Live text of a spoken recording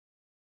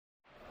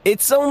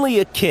It's only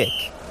a kick,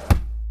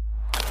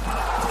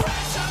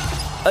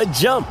 a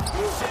jump,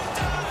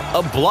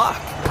 a block.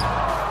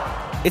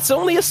 It's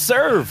only a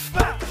serve.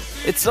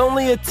 It's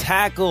only a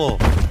tackle,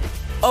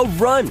 a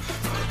run.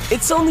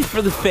 It's only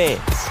for the fans.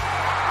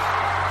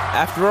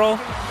 After all,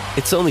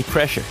 it's only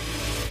pressure.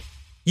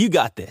 You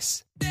got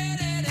this.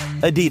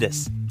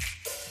 Adidas.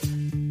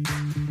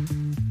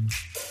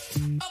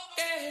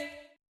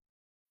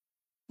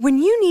 When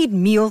you need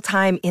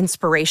mealtime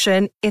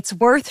inspiration, it's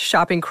worth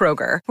shopping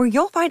Kroger, where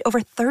you'll find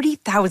over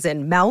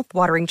 30,000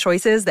 mouth-watering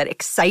choices that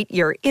excite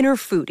your inner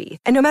foodie.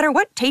 And no matter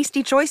what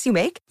tasty choice you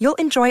make, you'll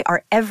enjoy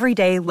our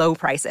everyday low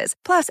prices,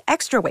 plus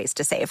extra ways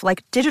to save,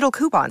 like digital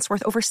coupons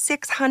worth over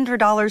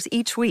 $600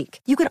 each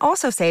week. You can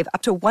also save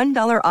up to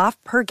 $1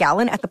 off per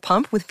gallon at the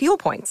pump with fuel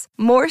points.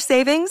 More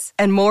savings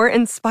and more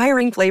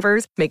inspiring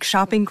flavors make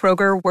shopping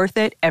Kroger worth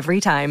it every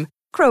time.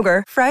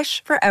 Kroger,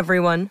 fresh for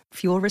everyone.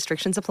 Fuel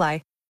restrictions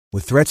apply.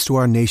 With threats to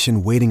our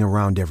nation waiting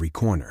around every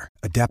corner,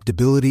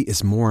 adaptability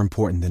is more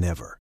important than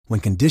ever.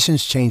 When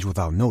conditions change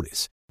without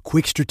notice,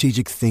 quick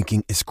strategic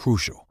thinking is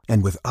crucial.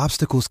 And with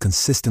obstacles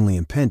consistently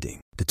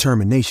impending,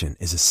 determination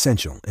is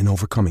essential in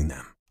overcoming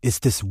them. It's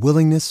this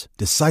willingness,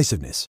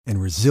 decisiveness,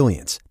 and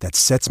resilience that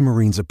sets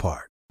Marines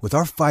apart. With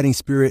our fighting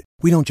spirit,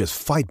 we don't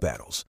just fight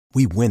battles,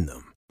 we win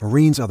them.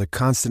 Marines are the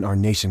constant our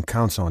nation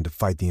counts on to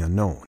fight the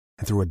unknown.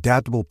 And through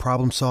adaptable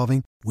problem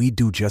solving, we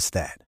do just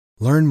that.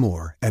 Learn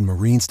more at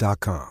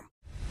marines.com.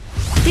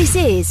 This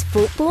is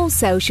Football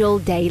Social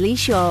Daily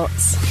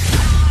Shots.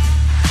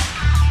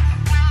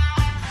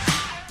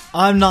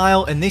 I'm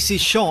Niall and this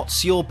is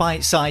Shots, your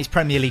bite-sized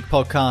Premier League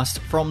podcast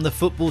from the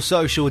Football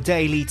Social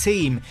Daily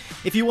team.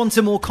 If you want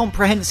a more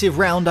comprehensive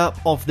roundup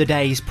of the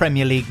day's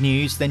Premier League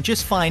news, then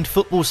just find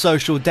Football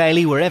Social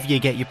Daily wherever you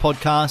get your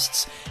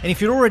podcasts. And if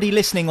you're already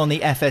listening on the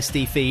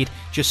FSD feed,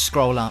 just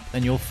scroll up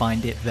and you'll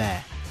find it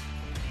there.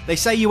 They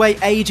say you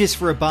wait ages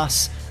for a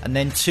bus and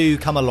then two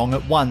come along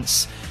at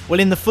once. Well,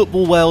 in the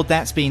football world,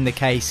 that's been the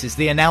case as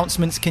the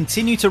announcements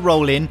continue to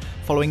roll in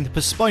following the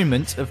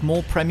postponement of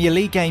more Premier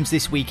League games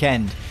this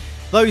weekend.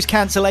 Those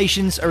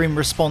cancellations are in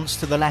response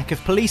to the lack of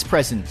police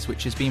presence,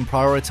 which has been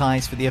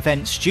prioritised for the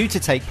events due to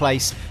take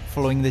place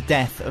following the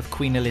death of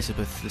Queen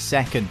Elizabeth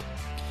II.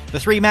 The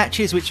three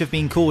matches which have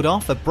been called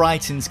off are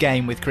Brighton's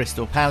game with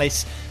Crystal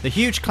Palace, the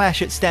huge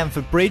clash at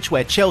Stamford Bridge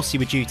where Chelsea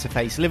were due to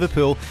face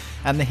Liverpool,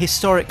 and the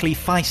historically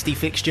feisty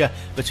fixture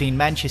between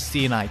Manchester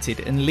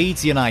United and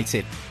Leeds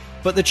United.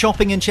 But the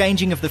chopping and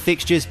changing of the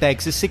fixtures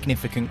begs a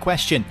significant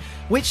question.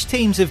 Which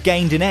teams have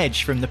gained an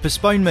edge from the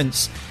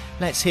postponements?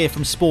 Let's hear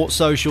from Sports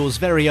Social's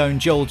very own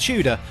Joel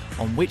Tudor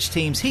on which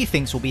teams he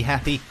thinks will be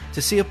happy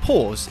to see a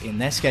pause in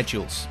their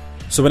schedules.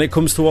 So when it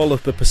comes to all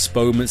of the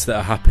postponements that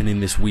are happening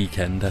this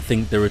weekend, I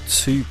think there are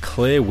two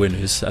clear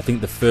winners. I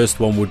think the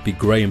first one would be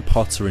Graham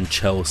Potter and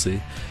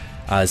Chelsea,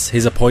 as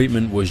his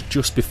appointment was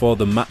just before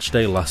the match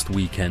day last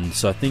weekend,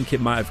 so I think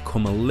it might have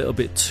come a little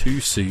bit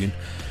too soon.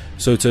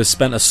 So to have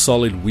spent a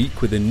solid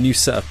week with a new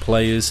set of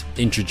players,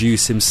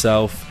 introduce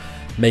himself,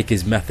 make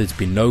his methods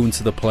be known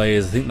to the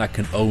players, I think that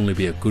can only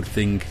be a good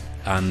thing.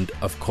 And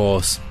of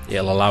course,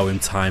 it'll allow him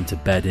time to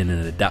bed in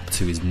and adapt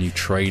to his new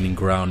training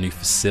ground, new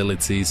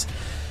facilities.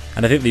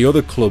 And I think the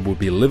other club would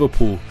be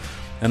Liverpool,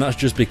 and that's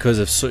just because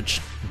of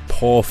such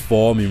poor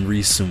form in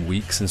recent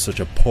weeks and such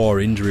a poor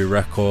injury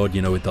record,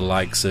 with the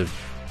likes of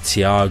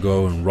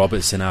Thiago and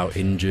Robertson out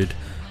injured.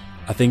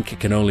 I think it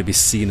can only be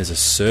seen as a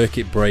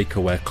circuit breaker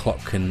where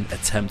Klopp can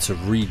attempt to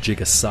rejig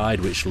a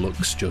side which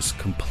looks just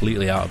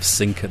completely out of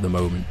sync at the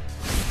moment.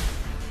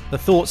 The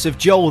thoughts of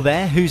Joel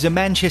there, who's a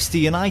Manchester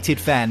United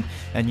fan,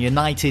 and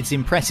United's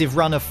impressive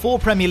run of 4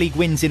 Premier League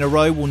wins in a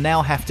row will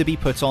now have to be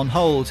put on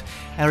hold.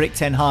 Erik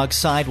ten Hag's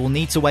side will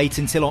need to wait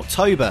until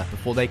October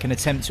before they can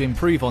attempt to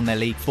improve on their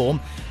league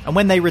form, and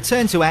when they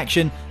return to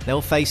action,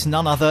 they'll face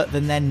none other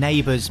than their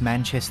neighbours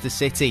Manchester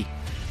City.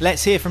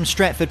 Let's hear from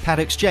Stretford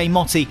Paddock's Jay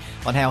Motti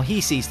on how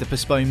he sees the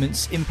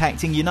postponements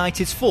impacting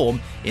United's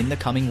form in the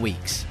coming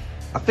weeks.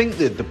 I think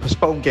that the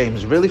postponed game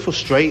is really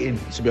frustrating,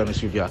 to be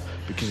honest with you,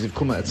 because they've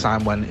come at a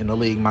time when in the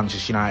league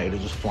Manchester United are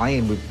just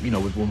flying.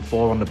 We've won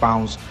 4 on the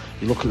bounce.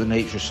 You look at the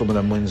nature of some of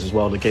them wins as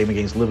well. The game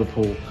against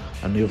Liverpool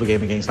and the other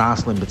game against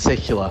Arsenal in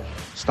particular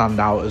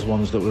stand out as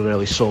ones that were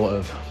really sort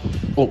of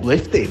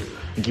uplifting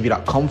and give you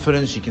that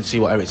confidence. You can see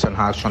what Erik ten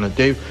Hag's trying to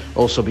do.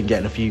 Also been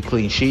getting a few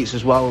clean sheets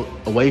as well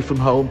away from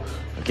home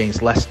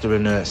against Leicester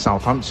and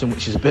Southampton,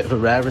 which is a bit of a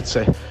rarity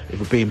if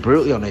we're being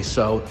brutally honest.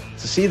 So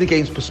to see the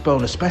games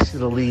postponed, especially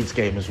the Leeds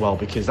game as well,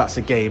 because that's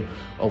a game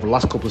over the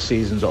last couple of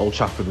seasons at Old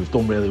Trafford we've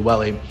done really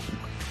well in.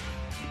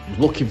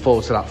 Looking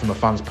forward to that from a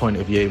fan's point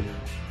of view.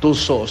 Does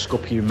sort of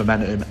scupper your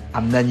momentum,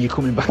 and then you're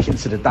coming back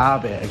into the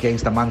derby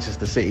against a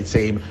Manchester City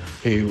team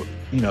who,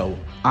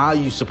 are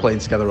used to playing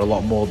together a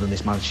lot more than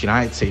this Manchester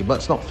United team.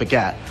 Let's not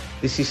forget,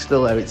 this is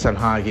still Erik ten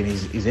Hag in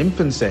his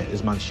infancy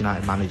as Manchester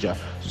United manager.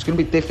 So it's going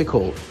to be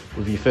difficult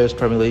with your first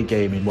Premier League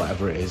game in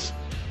whatever it is,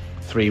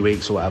 3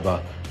 weeks or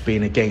whatever,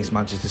 being against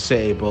Manchester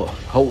City. But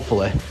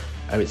hopefully,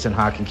 Erik ten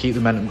Hag can keep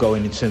the momentum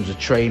going in terms of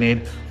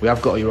training. We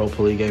have got a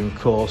Europa League game, of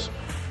course.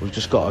 We've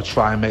just got to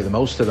try and make the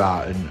most of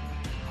that. And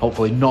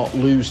hopefully not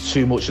lose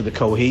too much of the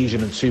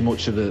cohesion and too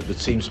much of the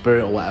team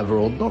spirit or whatever,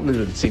 or not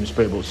really the team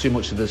spirit, but too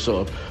much of the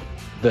sort of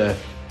the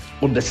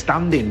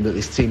understanding that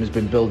this team has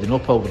been building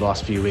up over the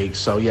last few weeks.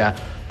 So yeah,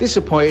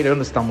 disappointed. I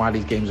understand why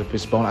these games are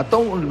postponed. I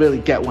don't really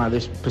get why they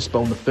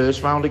postponed the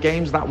first round of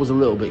games. That was a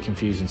little bit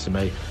confusing to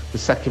me. The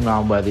second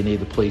round, where they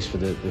need the police for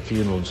the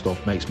funeral and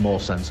stuff, makes more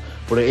sense.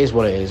 But it is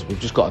what it is. We've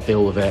just got to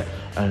deal with it,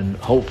 and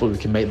hopefully we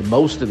can make the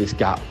most of this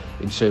gap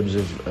in terms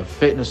of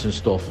fitness and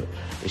stuff.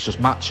 It's just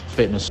match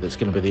fitness that's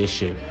going to be the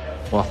issue.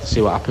 We'll have to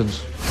see what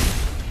happens.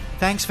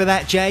 Thanks for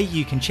that, Jay.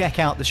 You can check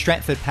out the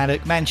Stretford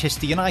Paddock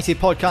Manchester United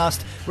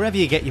podcast wherever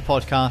you get your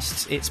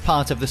podcasts. It's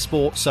part of the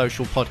Sports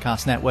Social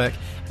Podcast Network.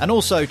 And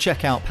also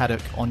check out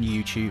Paddock on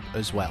YouTube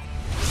as well.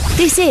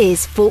 This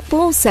is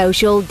Football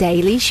Social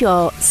Daily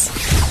Shorts.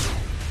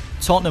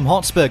 Tottenham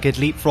Hotspur could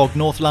leapfrog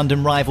North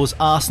London rivals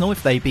Arsenal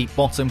if they beat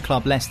bottom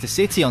club Leicester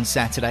City on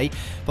Saturday,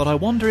 but I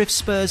wonder if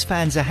Spurs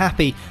fans are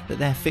happy that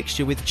their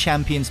fixture with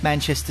champions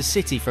Manchester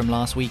City from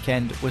last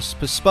weekend was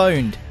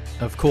postponed.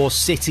 Of course,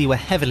 City were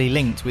heavily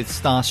linked with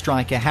star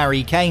striker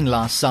Harry Kane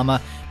last summer,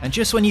 and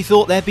just when you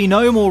thought there'd be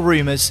no more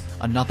rumours,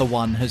 another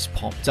one has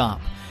popped up.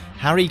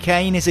 Harry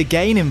Kane is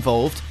again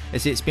involved,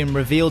 as it's been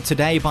revealed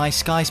today by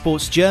Sky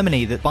Sports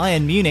Germany that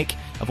Bayern Munich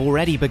have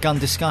already begun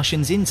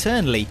discussions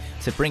internally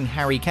to bring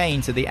Harry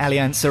Kane to the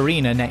Allianz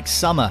Arena next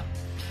summer.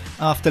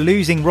 After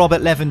losing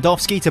Robert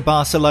Lewandowski to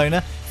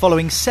Barcelona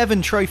following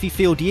 7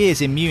 trophy-filled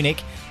years in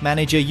Munich,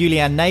 manager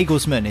Julian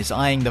Nagelsmann is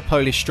eyeing the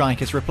Polish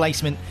striker's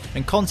replacement,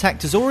 and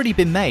contact has already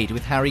been made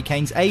with Harry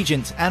Kane's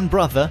agent and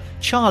brother,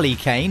 Charlie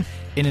Kane,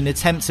 in an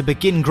attempt to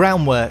begin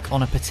groundwork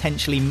on a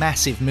potentially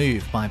massive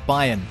move by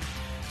Bayern.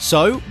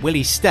 So, will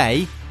he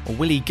stay or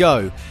will he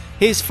go?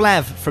 Here's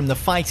Flav from the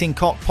Fighting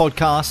Cock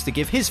podcast to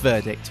give his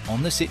verdict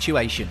on the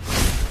situation.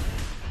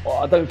 Well,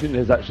 I don't think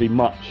there's actually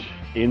much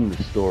in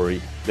the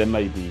story. There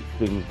may be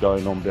things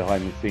going on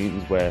behind the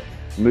scenes where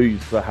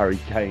moves for Harry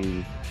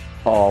Kane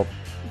are,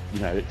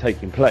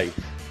 taking place.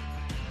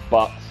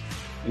 But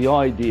the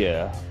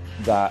idea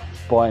that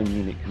Bayern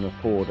Munich can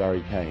afford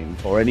Harry Kane,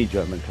 or any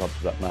German club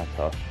for that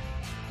matter,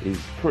 is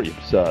pretty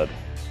absurd.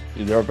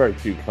 There are very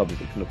few clubs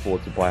that can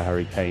afford to buy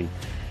Harry Kane,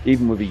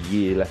 even with a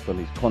year left on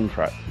his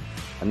contract,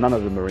 and none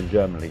of them are in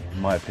Germany,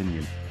 in my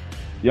opinion.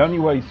 The only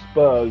way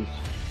Spurs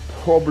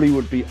probably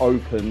would be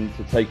open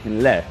to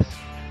taking less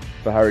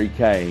for Harry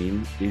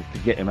Kane is to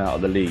get him out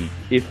of the league.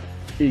 If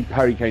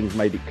Harry Kane's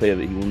made it clear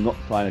that he will not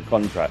sign a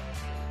contract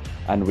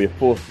and we're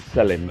forced to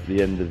sell him at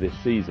the end of this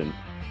season,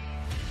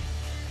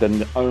 then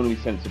the only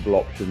sensible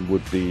option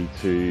would be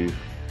to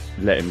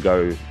let him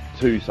go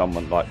to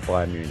someone like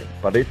Bayern Munich.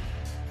 But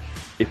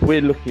if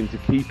we're looking to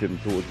keep him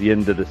towards the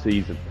end of the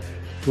season,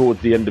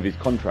 towards the end of his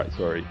contract,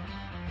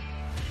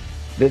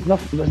 there's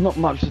not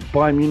much that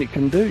Bayern Munich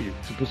can do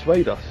to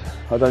persuade us,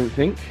 I don't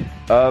think.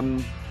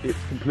 It's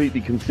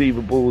completely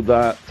conceivable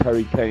that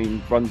Harry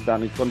Kane runs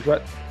down his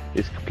contract.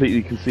 It's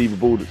completely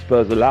conceivable that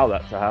Spurs allow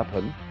that to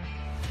happen.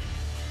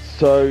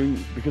 So,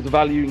 because the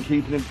value in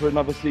keeping him for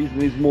another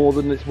season is more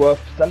than it's worth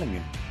selling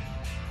him.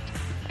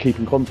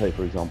 Keeping Conte,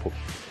 for example.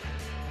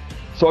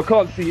 So I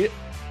can't see it,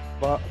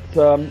 but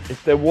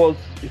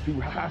if he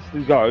has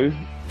to go,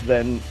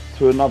 then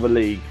to another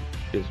league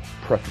is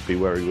preferably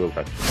where he will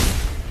go.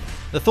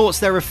 The thoughts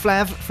there of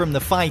Flav from the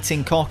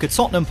Fighting Cock, a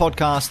Tottenham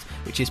podcast,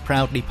 which is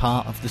proudly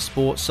part of the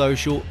Sports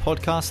Social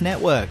Podcast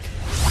Network.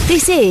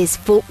 This is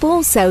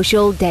Football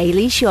Social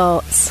Daily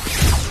Shorts.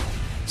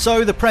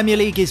 So the Premier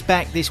League is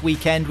back this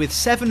weekend with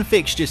 7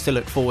 fixtures to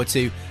look forward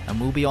to, and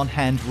will be on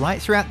hand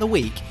right throughout the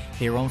week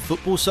here on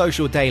Football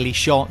Social Daily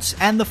Shots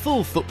and the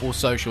full Football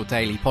Social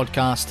Daily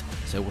podcast.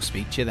 So we'll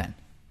speak to you then.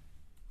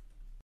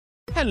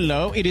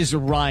 Hello, it is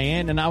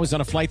Ryan, and I was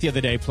on a flight the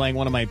other day playing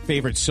one of my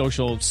favorite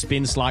social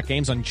spin slot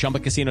games on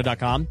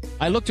ChumbaCasino.com.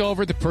 I looked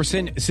over at the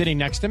person sitting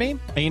next to me,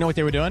 and you know what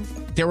they were doing?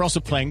 They were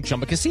also playing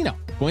Chumba Casino.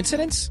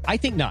 Coincidence? I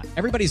think not.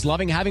 Everybody's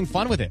loving having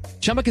fun with it.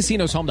 Chumba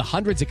Casino is home to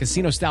hundreds of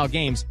casino-style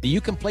games that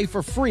you can play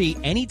for free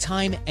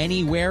anytime,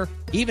 anywhere,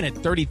 even at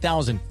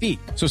 30,000 feet.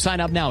 So sign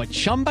up now at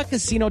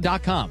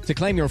ChumbaCasino.com to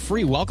claim your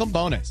free welcome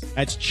bonus.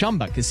 That's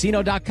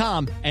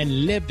ChumbaCasino.com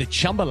and live the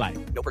Chumba life.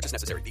 No purchase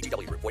necessary.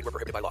 VGW. Void where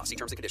prohibited by law. See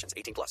terms and conditions.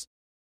 18+.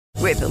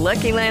 With the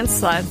Lucky Land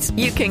Slots,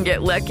 you can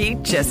get lucky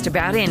just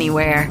about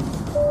anywhere.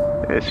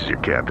 This is your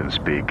captain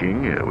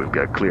speaking. We've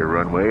got clear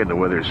runway and the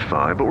weather's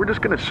fine, but we're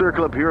just going to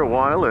circle up here a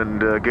while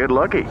and get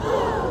lucky.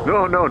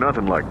 No,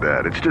 nothing like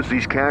that. It's just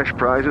these cash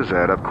prizes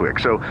add up quick.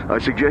 So I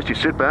suggest you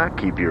sit back,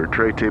 keep your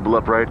tray table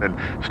upright, and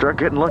start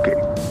getting lucky.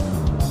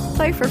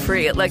 Play for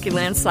free at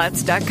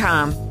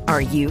LuckyLandSlots.com.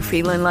 Are you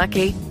feeling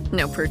lucky?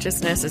 No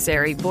purchase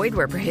necessary. Void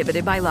where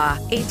prohibited by law.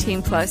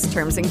 18+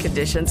 terms and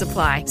conditions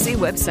apply. See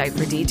website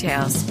for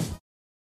details.